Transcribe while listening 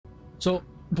So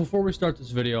before we start this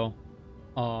video,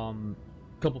 a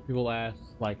couple people asked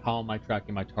like, how am I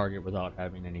tracking my target without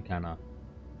having any kind of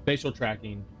facial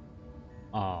tracking,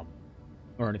 or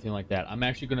anything like that. I'm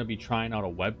actually going to be trying out a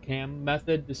webcam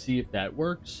method to see if that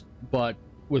works. But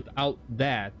without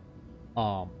that,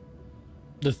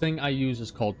 the thing I use is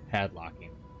called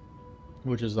padlocking,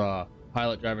 which is a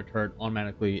pilot driver turret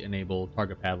automatically enable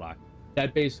target padlock.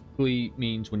 That basically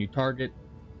means when you target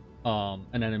an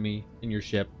enemy in your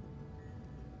ship,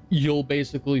 you'll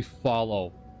basically follow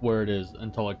where it is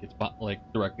until it gets like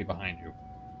directly behind you,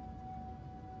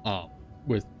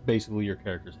 with basically your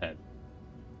character's head.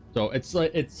 So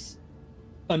it's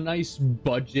a nice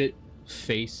budget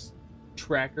face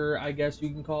tracker, I guess you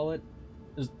can call it.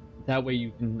 That way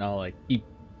you can like keep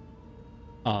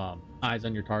eyes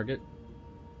on your target.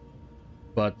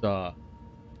 But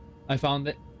I found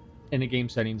that in the game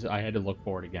settings, I had to look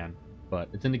for it again, but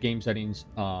it's in the game settings.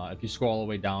 If you scroll all the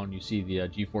way down, you see the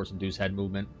G-force induced head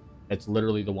movement. It's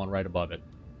literally the one right above it,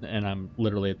 and I'm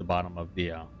literally at the bottom of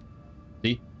the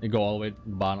see, you go all the way to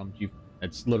the bottom.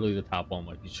 It's literally the top one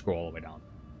if you scroll all the way down.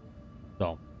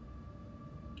 So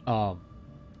I'm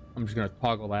just gonna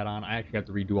toggle that on. I actually have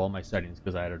to redo all my settings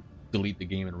because I had to delete the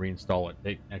game and reinstall it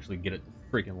to actually get it to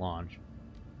freaking launch.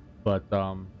 But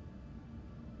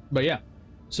yeah,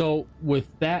 so with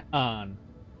that on,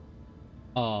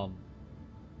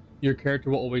 your character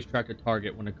will always track a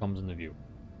target when it comes into view.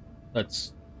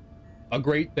 That's a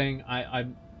great thing.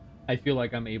 I feel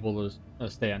like I'm able to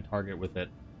stay on target with it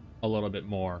a little bit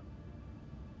more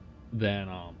than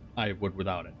I would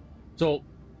without it. So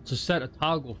to set a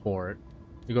toggle for it,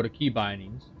 you go to key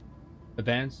bindings,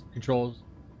 advanced controls,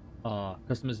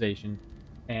 customization,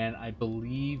 and I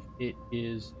believe it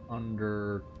is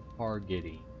under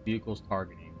targeting, vehicles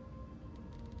targeting,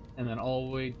 and then all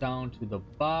the way down to the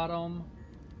bottom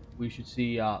we should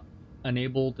see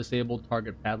enable disabled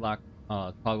target padlock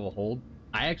toggle hold.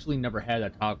 I actually never had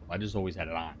that toggle, I just always had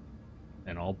it on,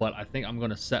 you know, but I think I'm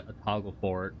going to set a toggle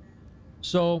for it.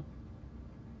 So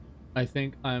I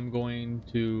think I'm going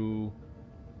to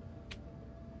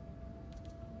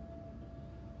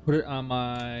put it on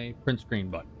my print screen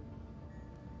button.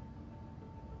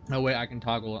 That way I can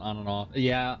toggle it on and off.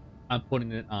 Yeah, I'm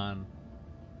putting it on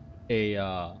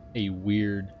a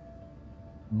weird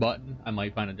button. I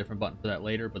might find a different button for that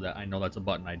later, but I know that's a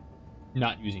button I'm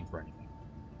not using for anything.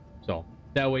 So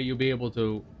that way you'll be able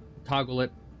to toggle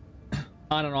it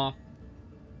on and off,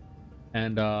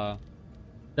 and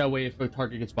that way if a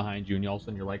target gets behind you and all of a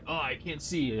sudden you're like, oh, I can't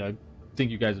see. I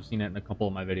think you guys have seen it in a couple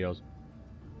of my videos.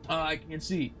 I can't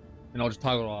see, and I'll just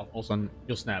toggle it off. All of a sudden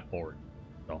you'll snap forward.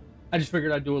 So I just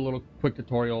figured I'd do a little quick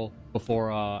tutorial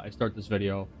before I start this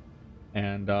video,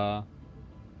 and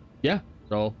yeah,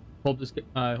 so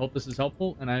I hope this is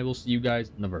helpful, and I will see you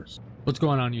guys in the verse. What's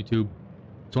going on, YouTube?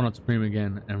 It's One Out Supreme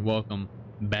again, and welcome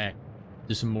back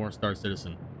to some more Star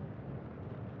Citizen.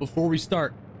 Before we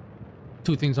start,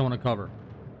 two things I want to cover.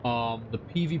 The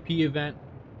PvP event,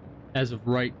 as of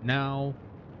right now,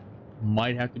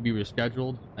 might have to be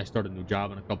rescheduled. I start a new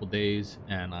job in a couple days,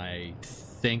 and I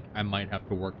think I might have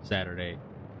to work Saturday.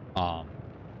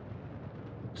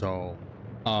 So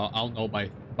I'll know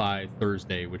by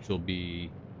Thursday, which will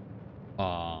be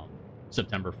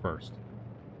September 1st.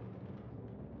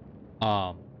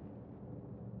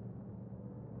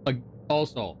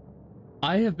 Also,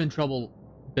 I have been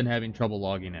having trouble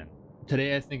logging in.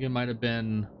 Today I think it might have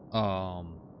been a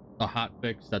hot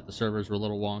fix that the servers were a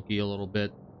little wonky a little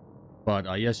bit,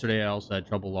 but yesterday I also had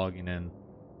trouble logging in.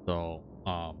 So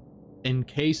in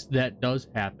case that does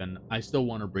happen, I still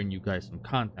want to bring you guys some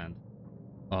content,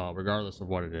 regardless of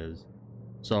what it is.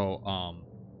 So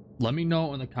let me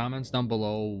know in the comments down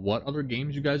below what other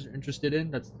games you guys are interested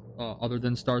in that's other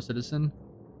than Star Citizen,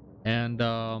 and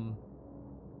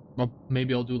well,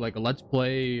 maybe I'll do like a let's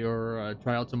play or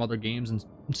try out some other games and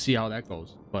see how that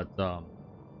goes. But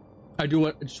I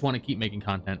just want to keep making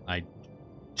content. I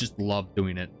just love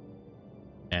doing it,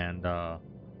 and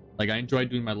like I enjoyed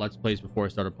doing my let's plays before I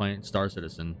started playing Star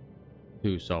Citizen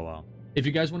too. So if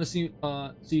you guys want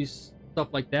to see stuff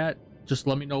like that, just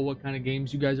let me know what kind of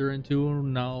games you guys are into,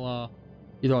 and I'll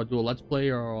either I'll do a let's play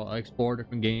or I'll explore a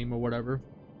different game or whatever.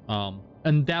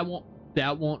 And that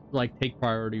won't like take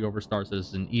priority over Star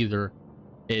Citizen either.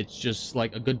 It's just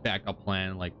like a good backup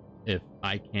plan, like if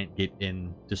I can't get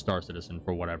into Star Citizen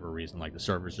for whatever reason, like the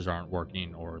servers just aren't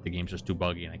working or the game's just too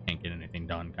buggy and I can't get anything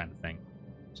done, kind of thing.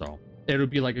 So it would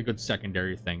be like a good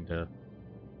secondary thing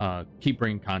to keep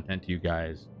bringing content to you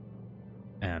guys.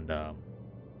 And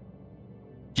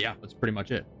yeah, that's pretty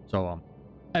much it. So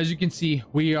as you can see,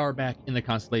 we are back in the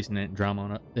Constellation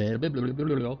Andromeda.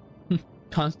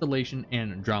 Constellation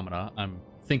and Andromeda. I'm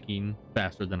thinking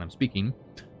faster than I'm speaking.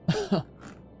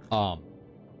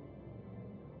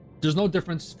 There's no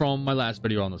difference from my last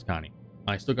video on this Connie.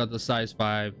 I still got the size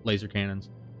 5 laser cannons,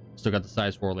 still got the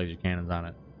size 4 laser cannons on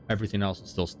it. Everything else is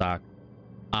still stock.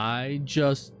 I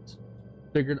just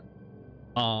figured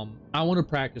I want to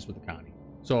practice with the Connie.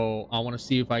 So I want to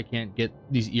see if I can't get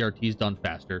these ERTs done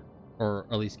faster, or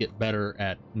at least get better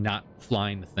at not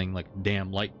flying the thing like a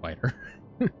damn light fighter.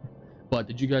 But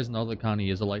did you guys know that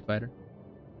Connie is a light fighter?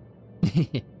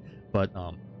 But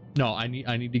no, I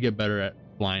need to get better at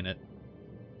flying it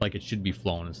like it should be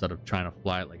flown instead of trying to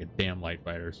fly it like a damn light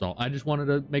fighter. So I just wanted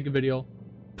to make a video,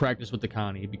 practice with the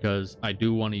Connie, because I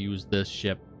do want to use this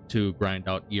ship to grind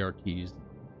out ERTs,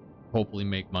 hopefully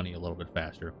make money a little bit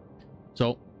faster.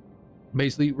 So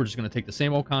basically, we're just going to take the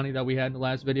same old Connie that we had in the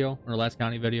last video, or last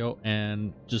Connie video,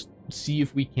 and just see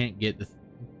if we can't get this,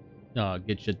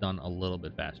 get shit done a little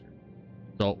bit faster.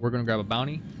 So we're going to grab a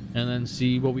bounty and then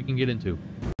see what we can get into.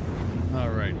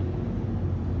 Alrighty.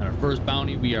 And our first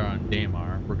bounty, we are on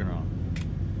Daymar. We're going to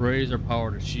raise our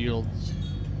power to shields,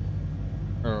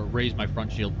 or raise my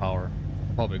front shield power.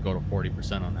 I'll probably go to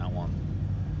 40% on that one.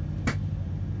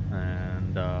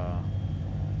 And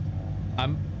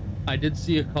I did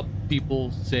see a couple people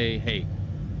say, hey,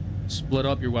 split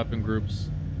up your weapon groups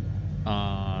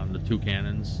on the 2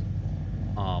 cannons.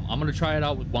 I'm gonna try it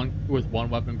out with one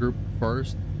weapon group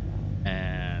first,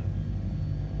 and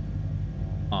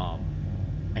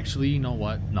actually, you know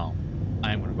what? No,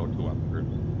 I am gonna go 2 weapon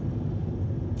groups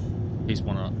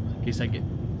in case I get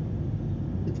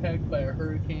attacked by a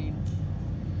hurricane.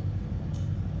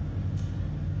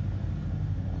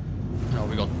 No,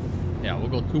 we'll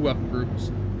go 2 weapon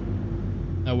groups.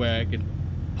 That way I can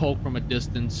poke from a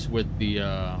distance with the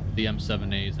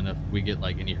M7As, and if we get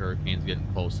like any hurricanes getting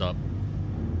close up,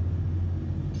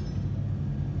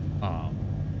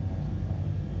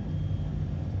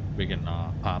 we can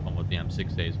pop them with the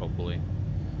M6As hopefully.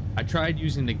 I tried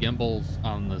using the gimbals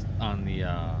on the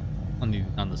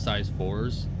size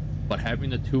 4s, but having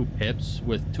the 2 pips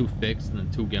with 2 fixed and then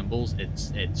 2 gimbals,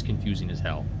 it's confusing as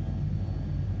hell.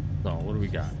 So what do we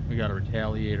got? We got a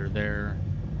Retaliator there.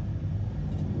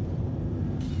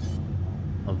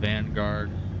 A Vanguard.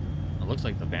 It looks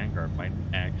like the Vanguard might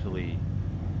actually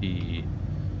be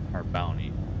our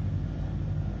bounty.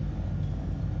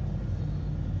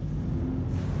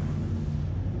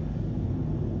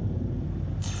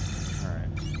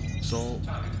 Alright. So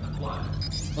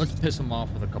let's piss them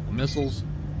off with a couple missiles.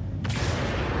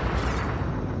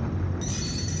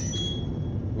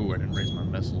 Ooh, I didn't raise my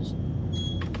missiles.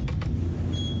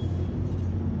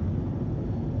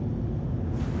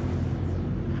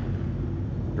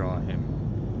 Draw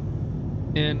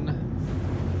him in.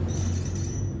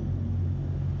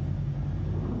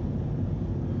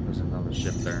 There's another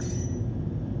ship there.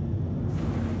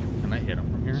 Can I hit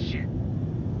him from here? Shit.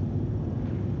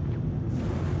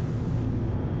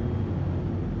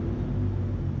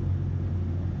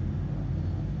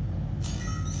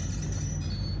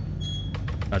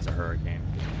 That's a hurricane.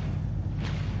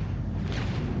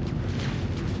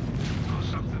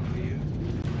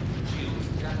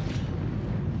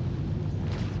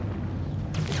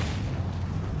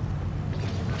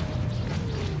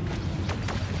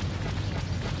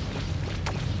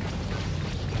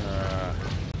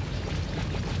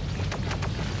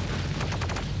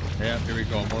 Yeah, here we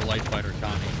go. More light fighter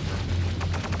Connie.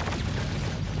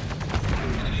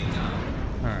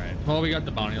 Alright. Well, we got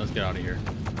the bounty. Let's get out of here.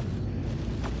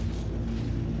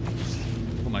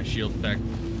 Put my shields back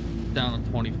down to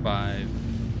 25.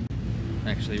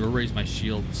 Actually, we'll raise my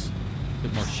shields.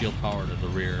 Get more shield power to the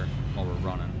rear while we're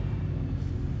running.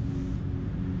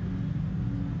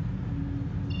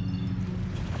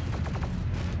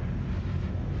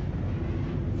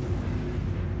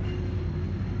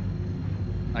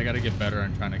 I gotta get better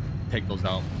at trying to take those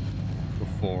out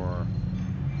before...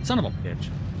 Son of a bitch.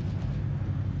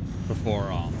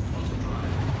 Before, I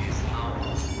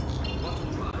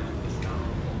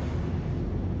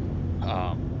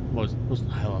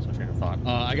lost my train of thought.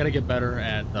 I gotta get better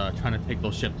at trying to take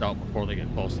those ships out before they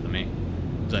get close to me.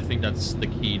 Because I think that's the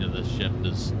key to this ship,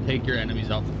 is take your enemies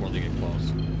out before they get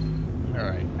close.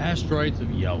 Alright, Asteroids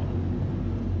of Yellow.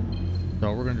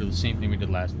 So we're gonna do the same thing we did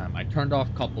last time. I turned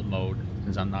off coupled mode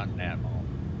since I'm not an admiral.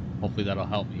 Hopefully that'll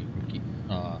help me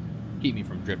keep me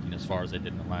from drifting as far as I did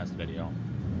in the last video.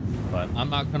 But I'm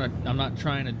not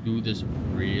trying to do this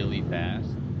really fast.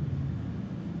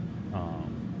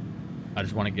 I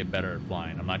just want to get better at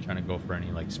flying. I'm not trying to go for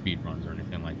any like speed runs or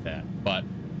anything like that. But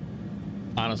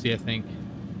honestly, I think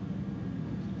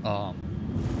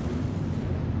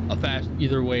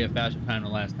either way, a faster time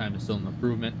than last time is still an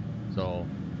improvement. So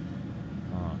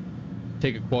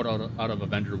take a quote out of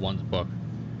Avenger 1's book: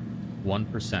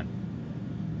 1%.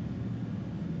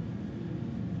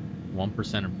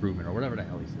 1% improvement, or whatever the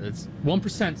hell he said. It's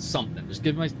 1% something. Just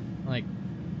give my, like,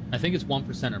 I think it's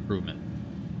 1% improvement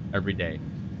every day.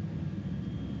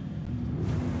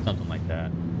 Something like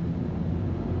that.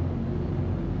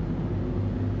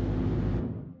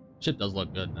 Shit does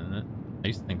look good, doesn't it? I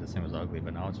used to think this thing was ugly,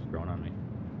 but now it's just growing on me.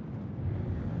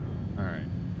 Alright.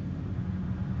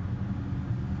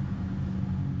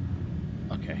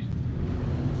 Okay.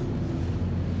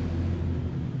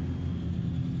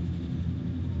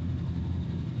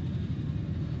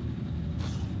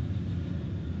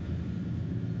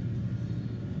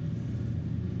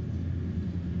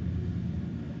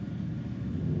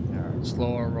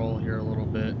 Slow our roll here a little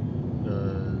bit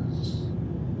because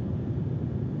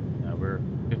we're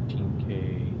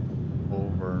 15k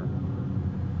over.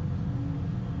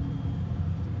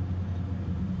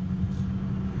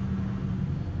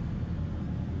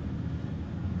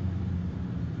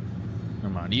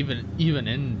 Come on, even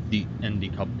in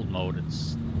decoupled mode,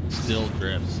 it's still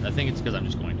drifts. I think it's because I'm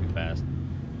just going too fast.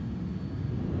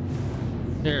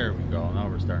 There we go. Now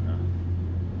we're starting to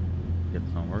get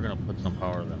some. We're gonna put some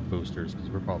power in them boosters because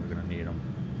we're probably gonna need them.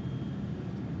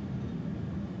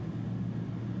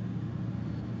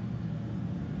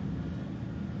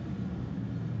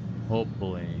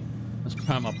 Hopefully, let's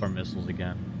prime up our missiles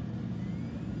again.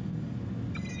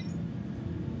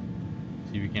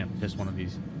 See if we can't piss one of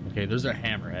these. Okay, there's our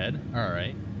hammerhead. All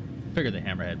right, figured the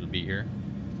hammerhead would be here.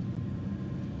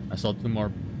 I saw two more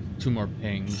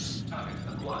pings.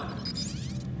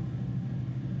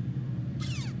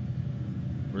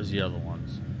 Where's the other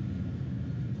ones?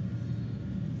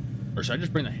 Or should I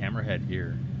just bring the hammerhead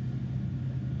here?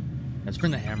 Let's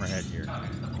bring the hammerhead here.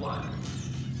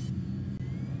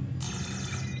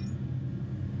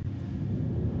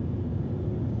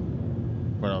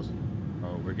 What else?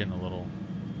 Oh, we're getting a little...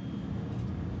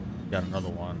 Got another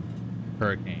one.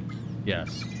 Hurricane.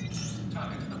 Yes.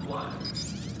 I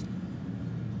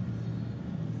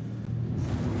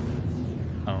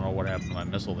don't know what happened to my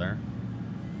missile there.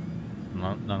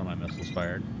 None of my missiles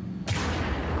fired.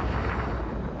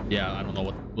 Yeah, I don't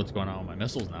know what's going on with my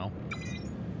missiles now.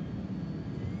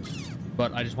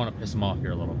 But I just want to piss them off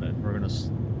here a little bit. We're going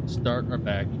to start our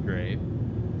back grave.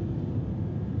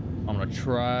 I'm going to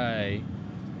try...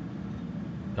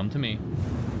 Come to me.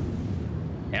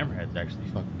 Hammerhead's actually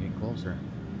fucking getting closer.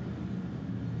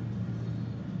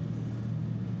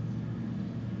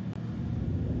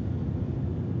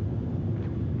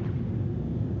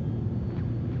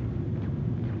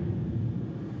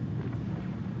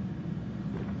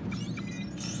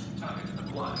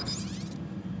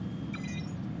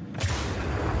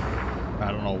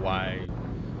 I don't know why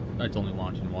it's only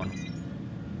launching one.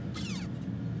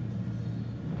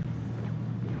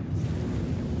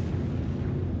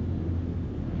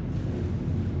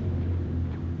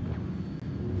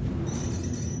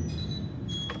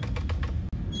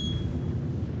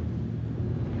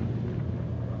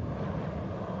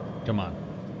 Come on.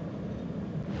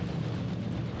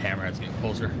 Hammerhead's getting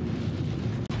closer.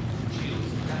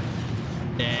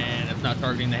 And it's not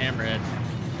targeting the hammerhead.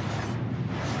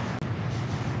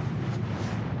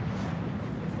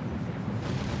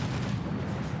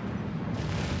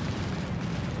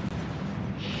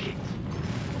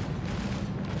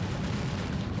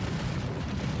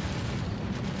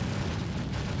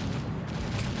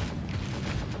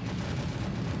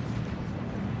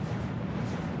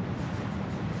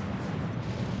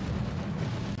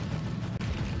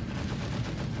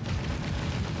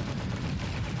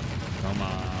 Come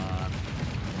on.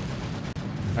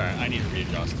 Alright, I need to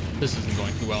readjust. This isn't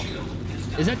going too well.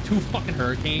 Is that 2 fucking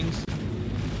hurricanes?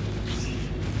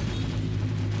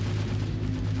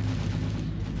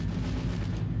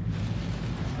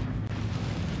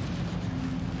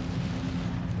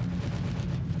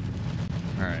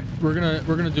 Alright,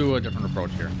 we're gonna do a different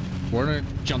approach here. We're gonna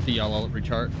jump the yellow,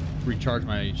 recharge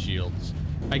my shields.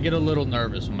 I get a little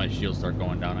nervous when my shields start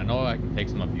going down. I know I can take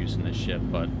some abuse in this ship,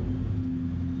 but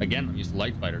again, I'm used to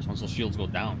light fighters. Once those shields go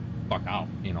down, fuck out,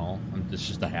 you know? It's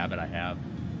just a habit I have.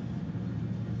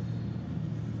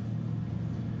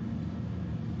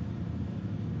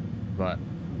 But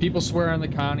people swear on the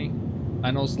Connie.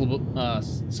 I know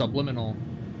Subliminal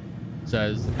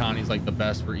says the Connie's like the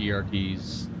best for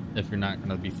ERTs if you're not going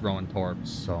to be throwing torps,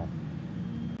 so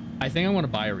I think I want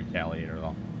to buy a Retaliator,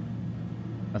 though.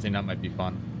 I think that might be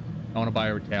fun. I want to buy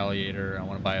a Retaliator. I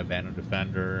want to buy a Vandal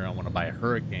Defender. I want to buy a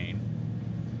Hurricane.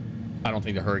 I don't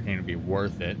think the Hurricane would be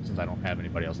worth it since I don't have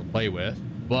anybody else to play with,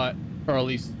 but, or at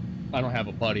least I don't have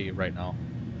a buddy right now.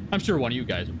 I'm sure one of you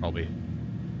guys would probably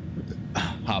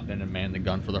hop in and man the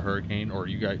gun for the Hurricane, or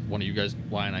you guys, one of you guys can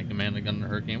fly and I can man the gun in the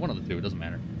Hurricane. One of the two, it doesn't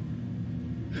matter.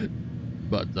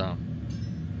 But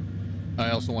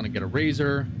I also want to get a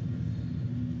Razor.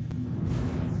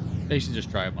 They should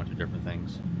just try a bunch of different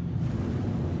things.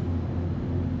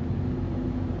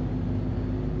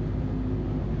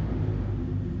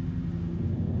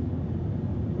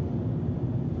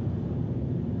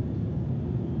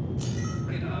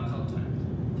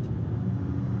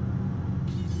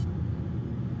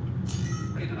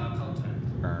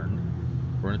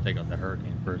 We're gonna take out that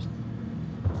Hurricane first.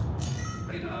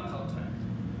 Radar contact.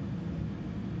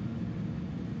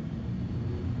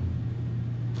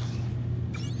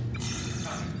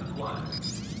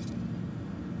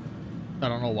 I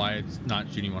don't know why it's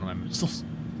not shooting one of my missiles.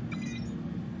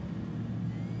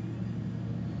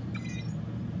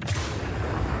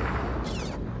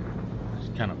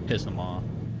 Just kind of piss them off.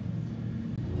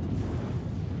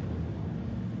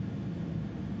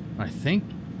 I think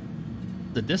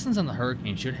the distance on the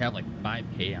Hurricane should have like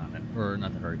 5K on it. Or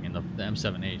not the Hurricane, the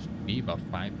M7A should be about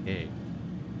 5K.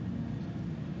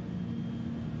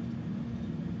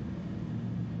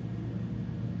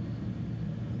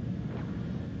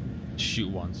 Shoot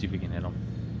one, see if we can hit him.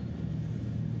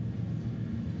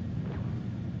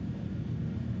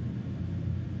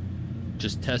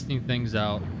 Just testing things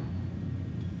out.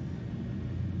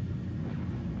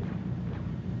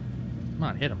 Come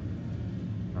on, hit him.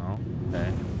 No,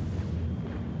 okay.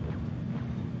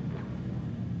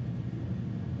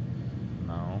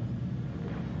 No.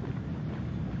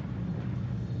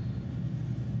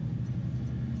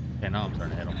 Okay, now I'm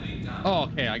starting to hit him. Oh,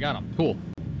 okay, I got him. Cool.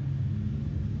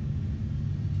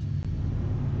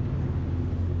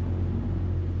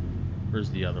 Where's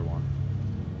the other one?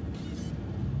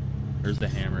 Where's the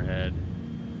hammerhead?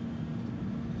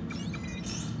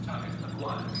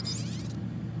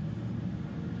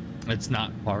 It's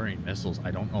not firing missiles.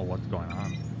 I don't know what's going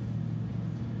on.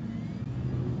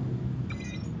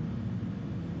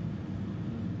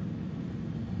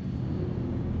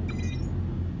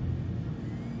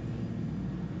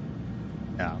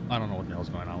 Yeah, I don't know what the hell's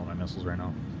going on with my missiles right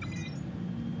now.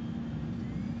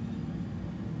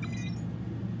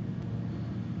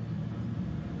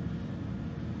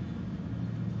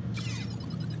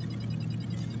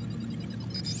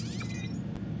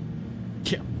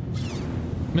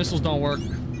 Missiles don't work.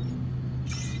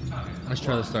 Let's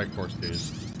try the strike force,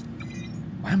 dudes.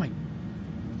 Why am I...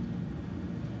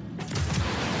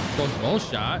 Bow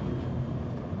shot?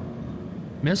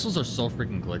 Missiles are so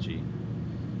freaking glitchy.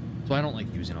 So I don't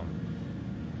like using them.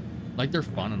 Like, they're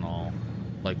fun and all.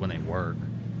 Like, when they work.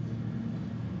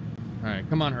 Alright,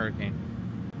 come on, Hurricane.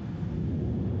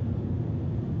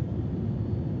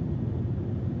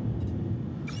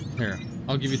 Here,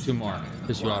 I'll give you 2 more.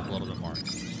 Piss you off a little bit more.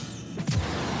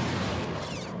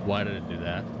 Why did it do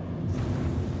that?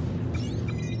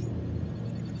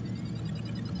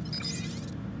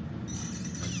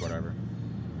 That's whatever.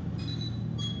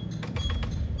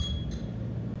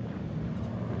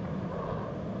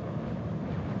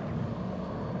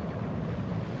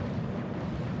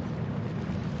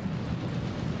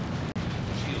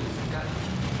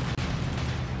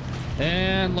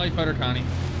 And light fighter Connie.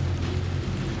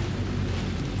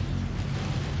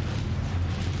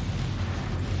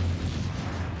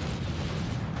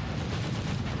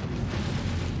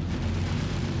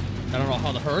 I don't know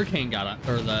how the Hurricane got on,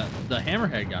 or the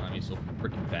Hammerhead got on me so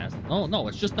freaking fast. Oh no,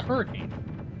 it's just the Hurricane.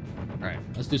 All right,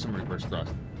 let's do some reverse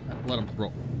thrust. Let them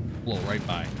blow right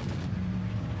by.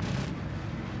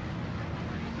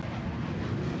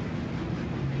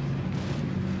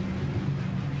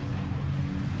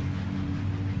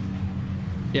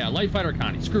 Yeah, light fighter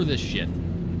Connie. Screw this shit.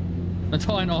 That's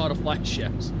all I know how to fly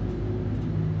ships.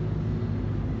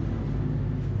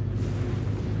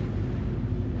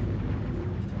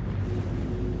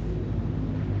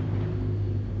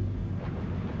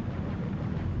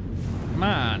 Come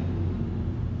on.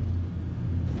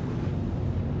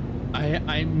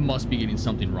 I must be getting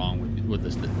something wrong with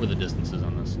this, with the distances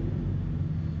on this.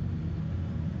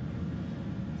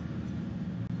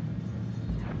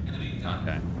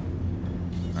 Okay.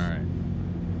 All right.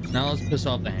 Now let's piss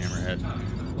off the Hammerhead.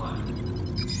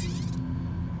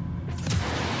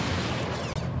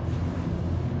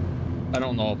 I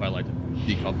don't know if I like to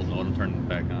decouple mode and turn it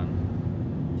back on.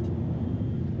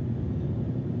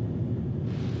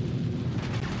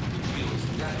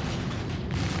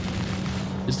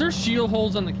 Is there shield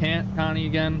holes on the Connie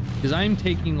again? Because I'm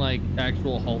taking like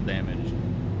actual hull damage.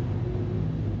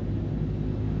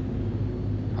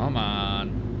 Come on.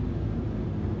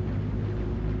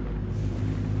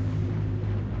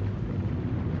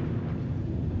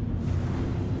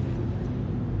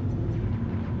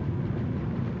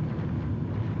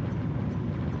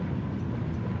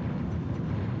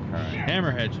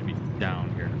 Hammerhead should be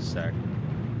down here in a sec.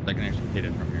 I can actually hit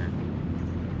it from here.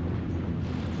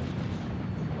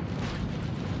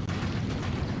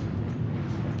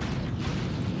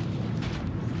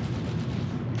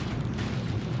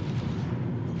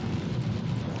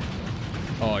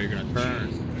 Oh, you're gonna turn.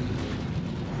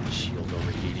 Shield's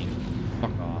overheating.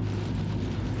 Fuck off.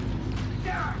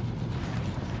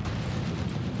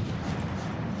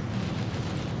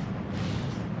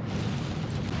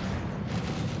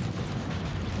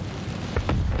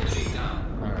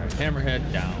 Alright,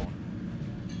 Hammerhead down.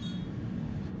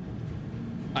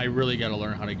 I really gotta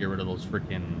learn how to get rid of those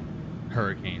freaking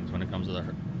hurricanes when it comes to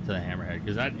the Hammerhead,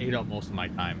 because that ate up most of my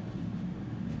time.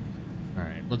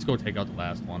 Alright, let's go take out the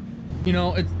last one. You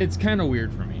know, it's kind of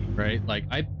weird for me, right? Like,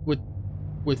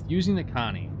 with using the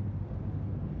Connie,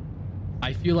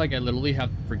 I feel like I literally have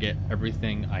to forget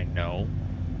everything I know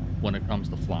when it comes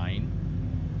to flying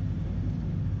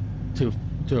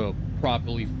to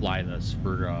properly fly this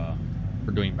for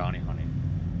doing bounty hunting.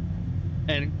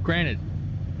 And granted,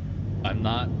 I'm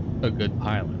not a good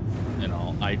pilot, you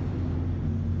know.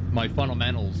 My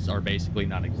fundamentals are basically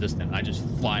non-existent. I just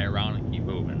fly around and keep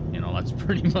moving. You know, that's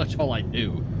pretty much all I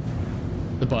do.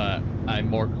 But I'm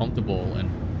more comfortable in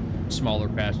smaller,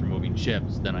 faster moving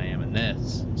ships than I am in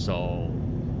this. So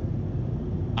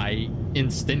I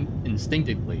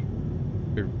instinctively,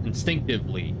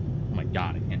 oh my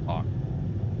god, I can't talk,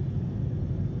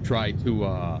 try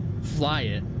to fly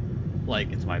it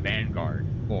like it's my Vanguard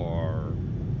or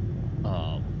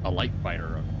a light fighter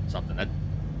or something.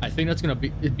 I think that's gonna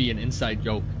be an inside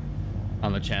joke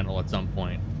on the channel at some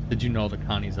point. Did you know the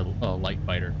Connie's a light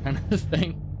fighter kind of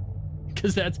thing?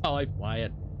 Because that's how I fly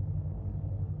it.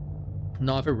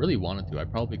 No, if I really wanted to, I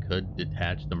probably could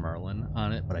detach the Merlin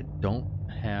on it, but I don't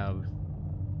have...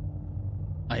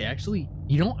 I actually...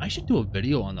 You know, I should do a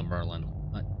video on the Merlin.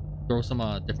 Throw some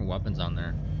different weapons on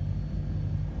there.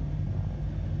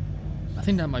 I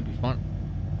think that might be fun.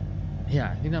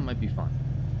 Yeah, I think that might be fun.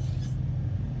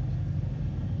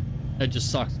 It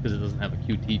just sucks because it doesn't have a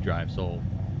QT drive, so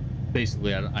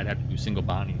basically I'd have to do single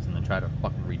bounties and then try to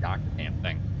fucking redock the damn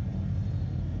thing.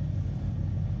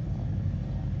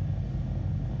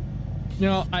 You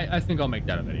know, I think I'll make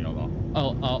that a video though.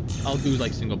 I'll do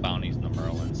like single bounties in the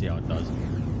Merlin and see how it does.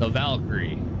 The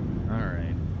Valkyrie.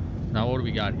 Alright. Now what do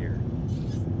we got here?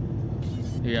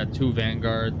 We got 2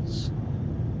 Vanguards.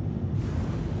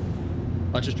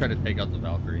 Let's just try to take out the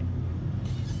Valkyrie.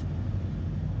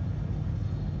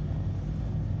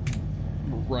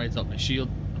 Raise up my shield.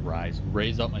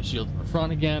 Raise up my shield to the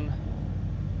front again.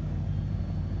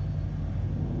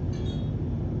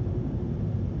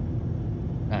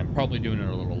 I'm probably doing it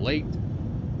a little late.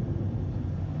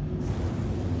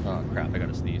 Oh crap, I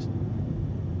gotta sneeze.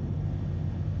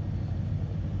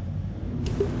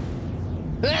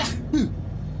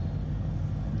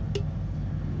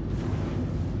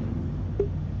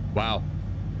 Wow.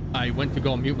 I went to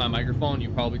go mute my microphone. You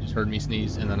probably just heard me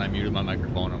sneeze, and then I muted my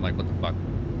microphone. I'm like, what the fuck?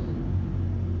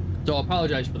 So I'll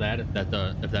apologize for that if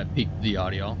that peaked the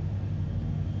audio. All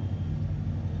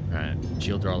right,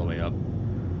 shields are all the way up.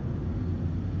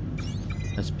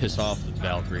 Let's piss off the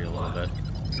Valkyrie a little bit.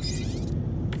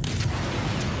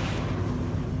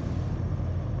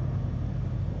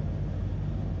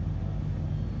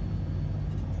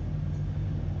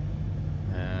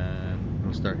 And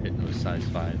we'll start hitting those size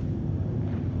 5.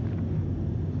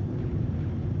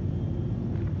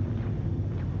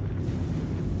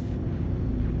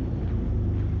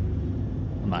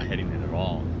 Not hitting it at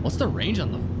all. What's the range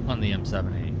on the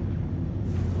M7A?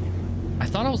 I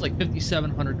thought it was like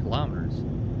 5,700 kilometers,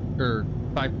 or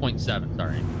 5.7.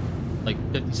 Sorry, like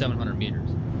 5,700 meters.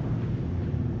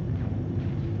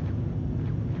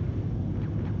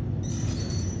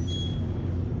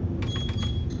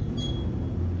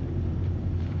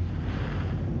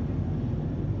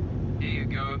 Here you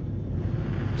go.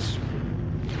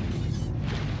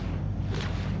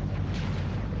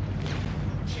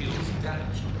 Shields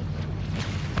damaged.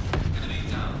 Enemy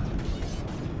down.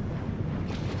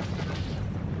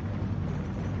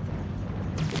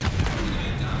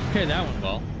 Okay, that went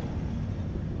well.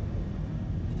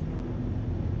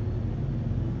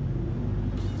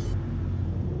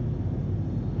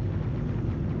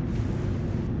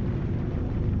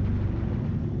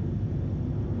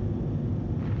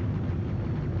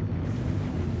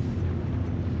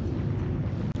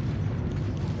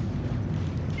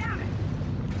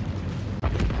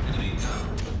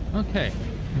 Okay,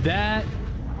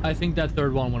 I think that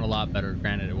third one went a lot better.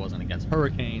 Granted, it wasn't against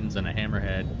hurricanes and a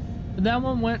hammerhead, but that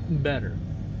one went better.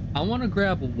 I want to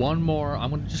grab one more. I'm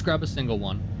going to just grab a single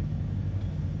one.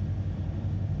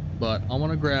 but I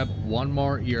want to grab one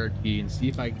more ERT and see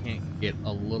if I can't get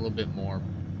a little bit more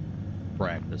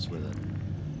practice with it.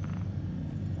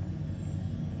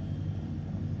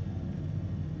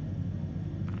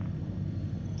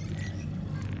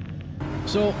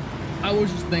 So I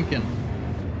was just thinking,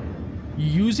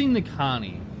 using the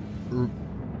Connie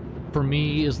for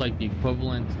me is like the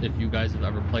equivalent, if you guys have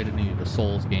ever played any of the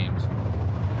Souls games.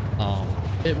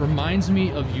 It reminds me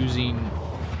of using,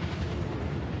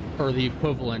 or the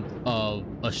equivalent of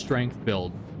a strength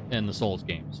build in the Souls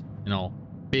games. You know,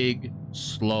 big,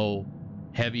 slow,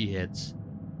 heavy hits,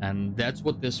 and that's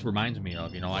what this reminds me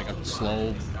of. You know, I got the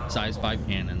slow size 5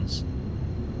 cannons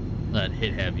that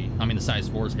hit heavy. I mean, the size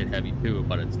 4s hit heavy too,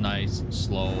 but it's nice,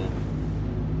 slow.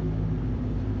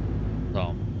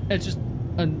 So it's just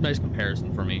a nice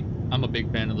comparison for me. I'm a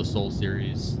big fan of the Souls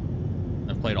series.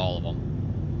 I've played all of them.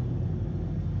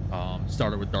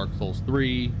 Started with Dark Souls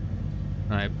 3,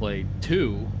 and I played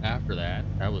 2 after that.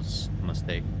 That was a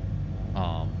mistake.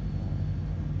 Not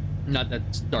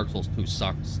that Dark Souls 2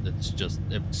 sucks. It's just,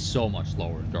 it's so much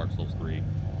slower than Dark Souls 3.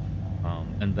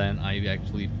 And then I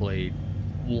actually played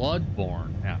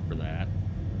Bloodborne after that,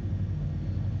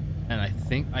 and I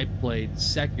think I played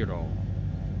Sekiro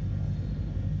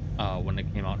when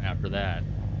it came out after that.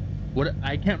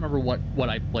 I can't remember what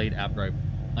I played after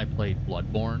I played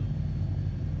Bloodborne.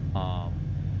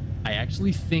 I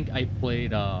actually think I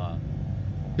played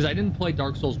because I didn't play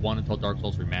Dark Souls 1 until Dark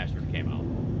Souls Remastered came out,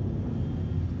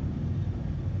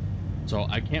 so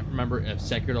I can't remember if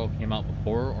Sekiro came out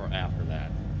before or after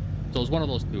that. So it was one of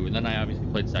those two, and then I obviously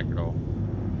played Sekiro.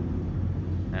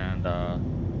 And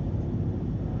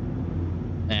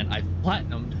I've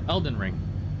platinumed Elden Ring.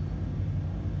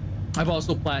 I've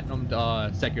also platinumed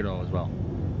Sekiro as well,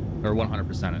 or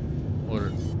 100% it.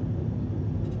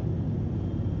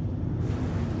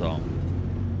 So,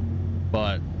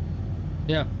 but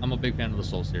yeah, I'm a big fan of the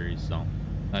Soul series, so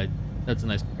that's a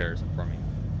nice comparison for me.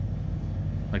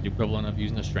 Like the equivalent of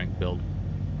using a strength build,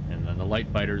 and then the light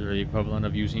fighters are the equivalent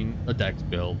of using a dex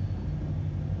build.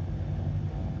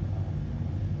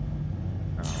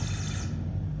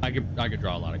 I could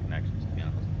draw a lot of connections, to be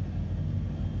honest.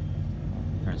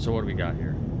 All right, so what do we got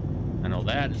here? I know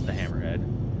that is the hammerhead.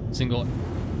 Single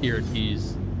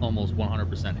ERTs almost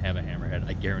 100% have a hammerhead.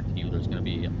 I guarantee you there's going to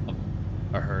be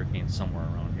a hurricane somewhere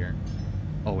around here.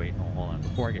 Oh wait, no, hold on.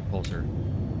 Before I get closer,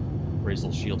 raise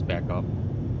those shields back up.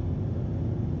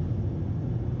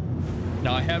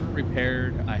 Now I haven't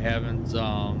repaired. I haven't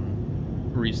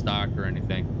restocked or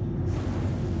anything.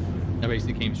 I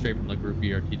basically came straight from the group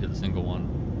ERT to the single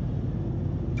one.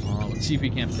 Let's see if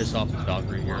we can't piss off the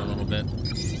Valkyrie here a little bit.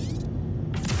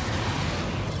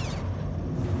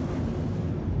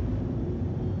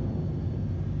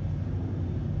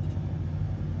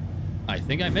 I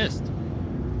think I missed.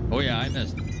 Oh yeah, I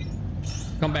missed.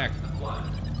 Come back.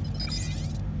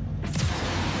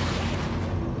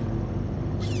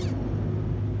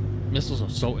 Missiles are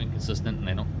so inconsistent and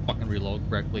they don't fucking reload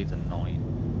correctly. It's annoying.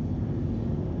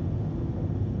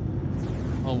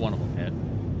 Oh, one of them hit.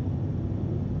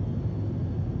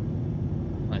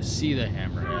 I see the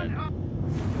hammerhead.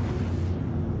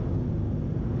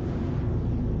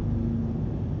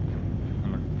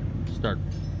 I'm gonna start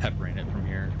peppering it from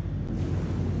here.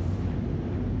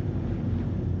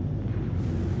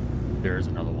 There's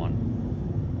another one.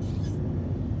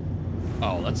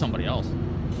 Oh, that's somebody else.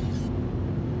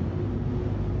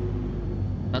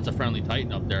 That's a friendly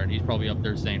Titan up there, and he's probably up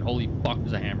there saying, "Holy fuck,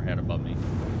 there's a hammerhead above me."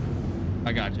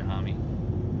 I got you, homie.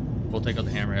 We'll take out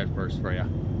the hammerhead first for ya.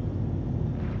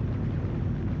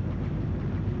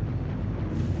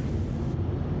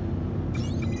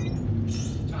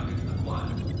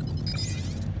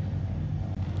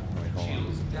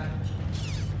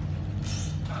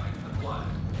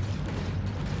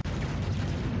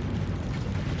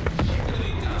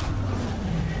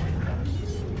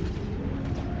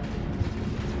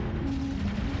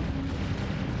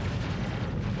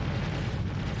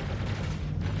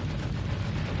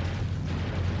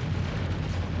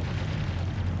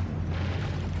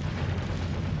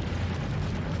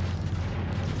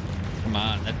 Come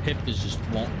on, that pip just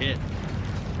won't hit.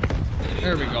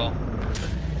 There we go.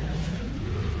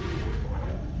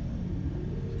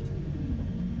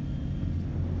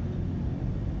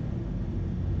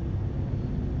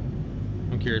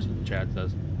 I'm curious what the chat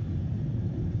says.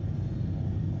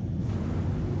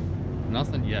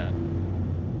 Nothing yet.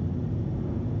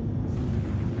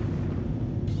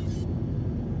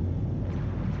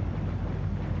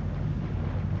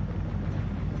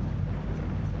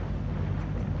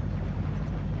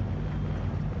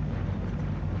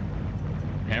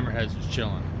 Hammerhead's just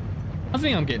chilling. I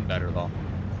think I'm getting better though.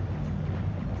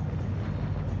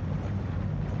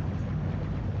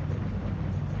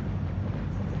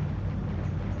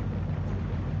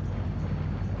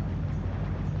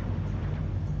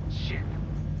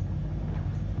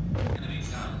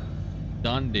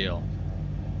 Done deal.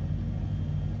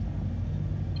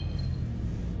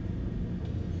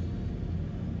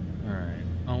 Alright,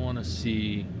 I want to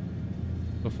see,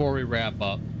 before we wrap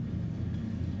up,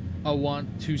 I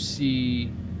want to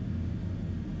see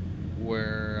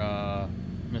where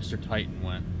Mr. Titan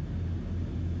went.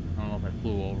 I don't know if I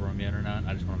flew over him yet or not.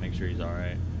 I just want to make sure he's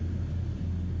alright.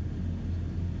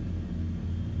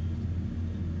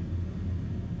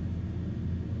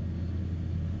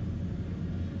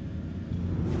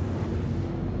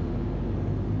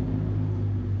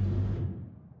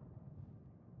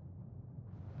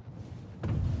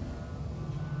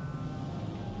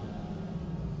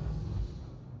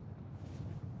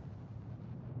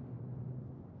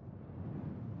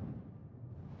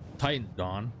 Titan's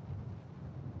gone.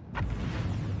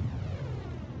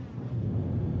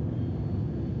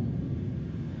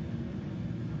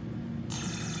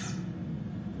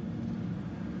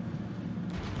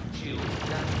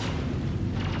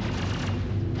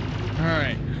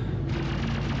 Alright.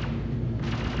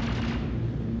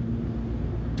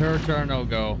 Turrets are no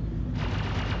go.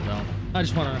 No. I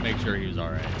just wanted to make sure he was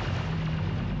alright.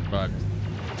 But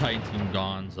Titan team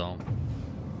gone, so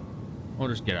we'll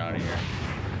just get out of here.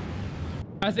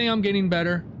 I think I'm getting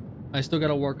better. I still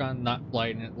gotta work on not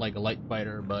flying it like a light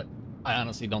fighter, but I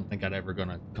honestly don't think I'd ever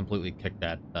gonna completely kick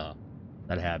that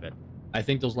that habit. I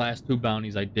think those last 2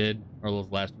 bounties I did, or those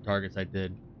last 2 targets I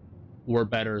did, were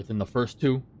better than the first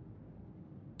 2.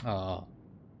 The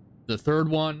 3rd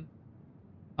one,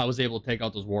 I was able to take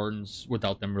out those wardens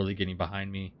without them really getting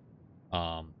behind me.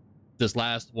 This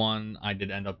last one, I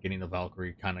did end up getting the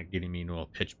Valkyrie, kind of getting me into a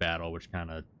pitch battle, which kind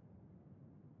of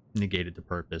negated the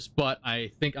purpose. But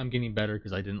I think I'm getting better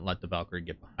because I didn't let the Valkyrie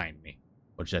get behind me,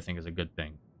 which I think is a good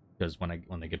thing. Because when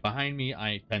they get behind me,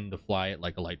 I tend to fly it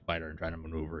like a light fighter and try to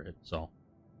maneuver it. So,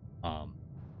 I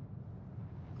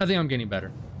think I'm getting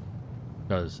better.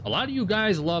 Because a lot of you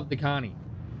guys love the Connie.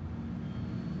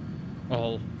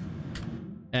 Oh,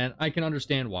 and I can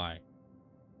understand why.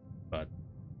 But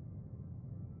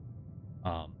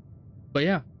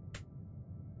yeah.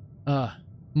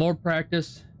 More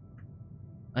practice.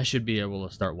 I should be able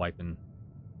to start wiping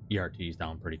ERTs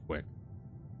down pretty quick.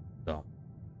 So,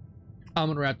 I'm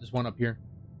going to wrap this one up here.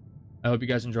 I hope you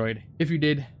guys enjoyed. If you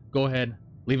did, go ahead,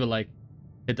 leave a like,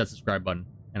 hit that subscribe button,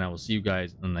 and I will see you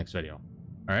guys in the next video.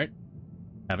 Alright?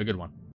 Have a good one.